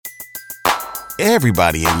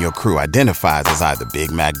Everybody in your crew identifies as either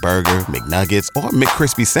Big Mac Burger, McNuggets, or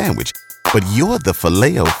McCrispy Sandwich. But you're the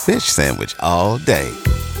Filet-O-Fish Sandwich all day.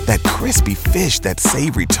 That crispy fish, that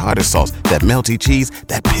savory tartar sauce, that melty cheese,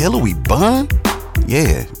 that pillowy bun.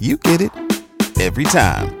 Yeah, you get it. Every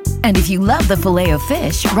time. And if you love the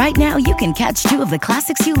Filet-O-Fish, right now you can catch two of the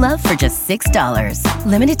classics you love for just $6.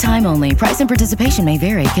 Limited time only. Price and participation may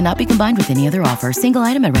vary. Cannot be combined with any other offer. Single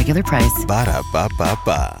item at regular price.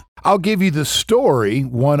 Ba-da-ba-ba-ba. I'll give you the story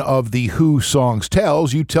one of the Who songs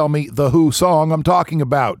tells. You tell me the Who song I'm talking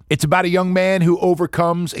about. It's about a young man who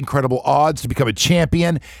overcomes incredible odds to become a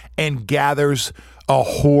champion and gathers a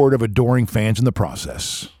horde of adoring fans in the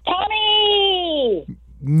process. Tommy!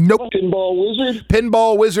 Nope. Pinball Wizard?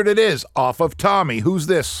 Pinball Wizard it is, off of Tommy. Who's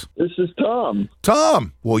this? This is Tom.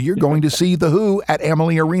 Tom. Well, you're going to see The Who at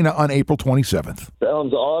Amalie Arena on April 27th.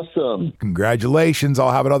 Sounds awesome. Congratulations.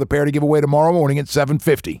 I'll have another pair to give away tomorrow morning at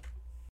 7:50.